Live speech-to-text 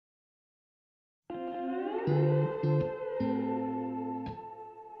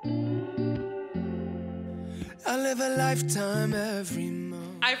I live a lifetime every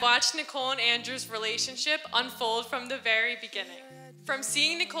month. I've watched Nicole and Andrew's relationship unfold from the very beginning. From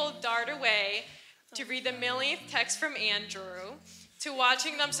seeing Nicole dart away, to read the millionth text from Andrew, to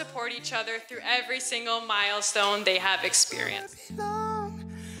watching them support each other through every single milestone they have experienced.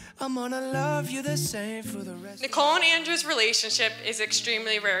 I'm gonna love you the same for the rest. Nicole and Andrew's relationship is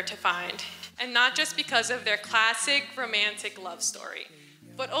extremely rare to find, and not just because of their classic romantic love story,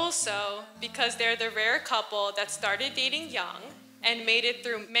 but also because they're the rare couple that started dating young and made it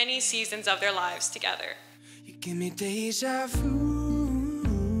through many seasons of their lives together. You give me deja vu,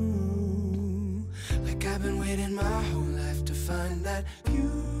 like I've been waiting my whole life to find that view.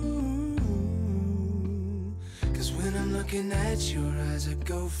 Cause when I'm looking at your eyes, I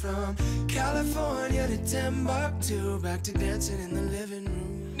go from California to Timbuktu, back to dancing in the living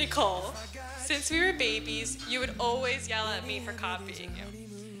room. Nicole, since we were babies, you would always yell at me for copying you.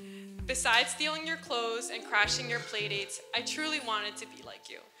 Besides stealing your clothes and crashing your playdates, I truly wanted to be like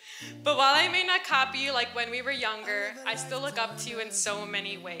you. But while I may not copy you like when we were younger, I still look up to you in so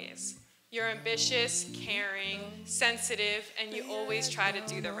many ways. You're ambitious, caring, sensitive, and you always try to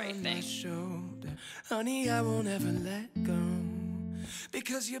do the right thing. Honey, I won't ever let go,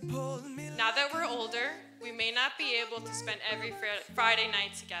 because you pulled me. Now that we're older, we may not be able to spend every Friday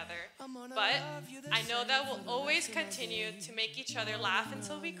night together, but I know that we'll always continue to make each other laugh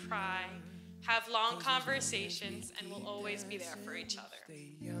until we cry, have long conversations, and we'll always be there for each other.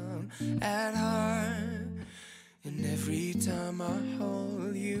 Stay young at heart, and every time I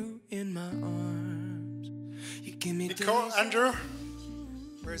hold you in my arms, you give me. Nicole Andrew,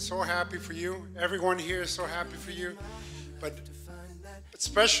 we're so happy for you. Everyone here is so happy for you, but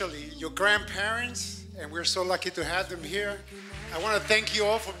especially your grandparents, and we're so lucky to have them here. I want to thank you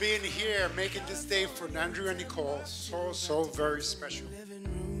all for being here, making this day for Andrew and Nicole so very special.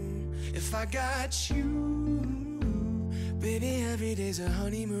 If I got you, baby, every day's a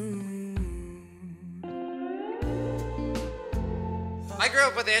honeymoon. I grew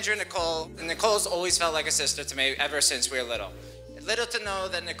up with Andrew and Nicole's always felt like a sister to me ever since we were little. Little to know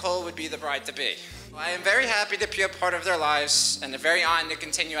that Nicole would be the bride-to-be. I am very happy to be a part of their lives and very honored to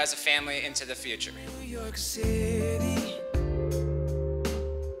continue as a family into the future. New York City,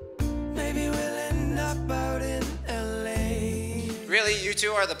 maybe we'll end up out in LA. Really, you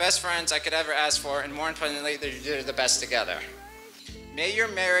two are the best friends I could ever ask for, and more importantly, you're the best together. May your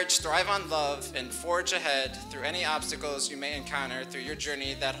marriage thrive on love and forge ahead through any obstacles you may encounter through your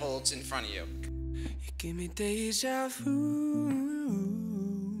journey that holds in front of you. You give me deja vu,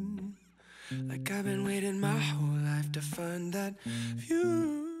 like I've been waiting my whole life to find that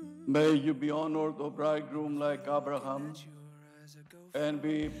view. May you be honored, O bridegroom, like Abraham, and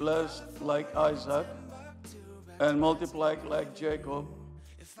be blessed like Isaac, and multiplied like Jacob,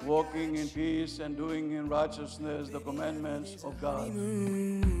 walking in peace and doing in righteousness the commandments of God.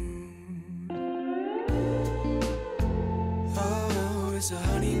 Oh, it's a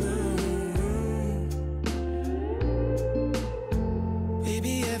honeymoon.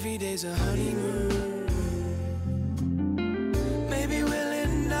 Baby, every day's a honeymoon. Maybe we'll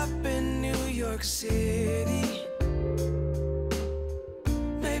end up in New York City.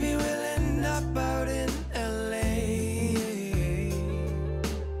 Maybe we'll end up out in LA.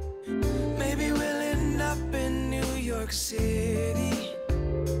 Maybe we'll end up in New York City.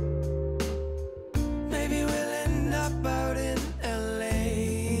 Maybe we'll end up out in LA.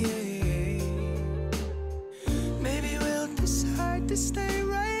 Maybe we'll decide to stay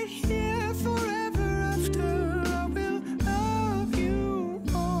right here forever after. I will love you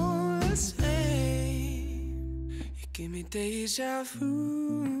all the same. You give me deja vu.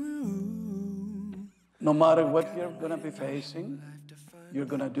 No matter what you're gonna be facing, you're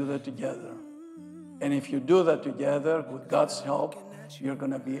gonna do that together. And if you do that together, with God's help, you're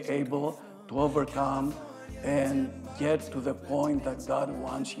gonna be able to overcome and get to the point that God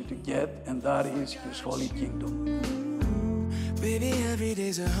wants you to get, and that is His holy kingdom. Baby, every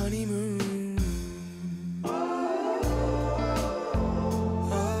day's a honeymoon.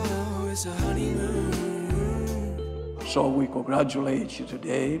 Oh, it's a honeymoon. So we congratulate you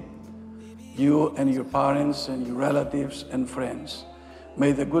today, you and your parents and your relatives and friends.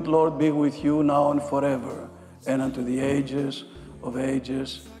 May the good Lord be with you now and forever, and unto the ages of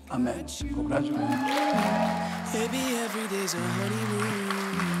ages. Amen. Congratulations. Baby, every day's a honeymoon.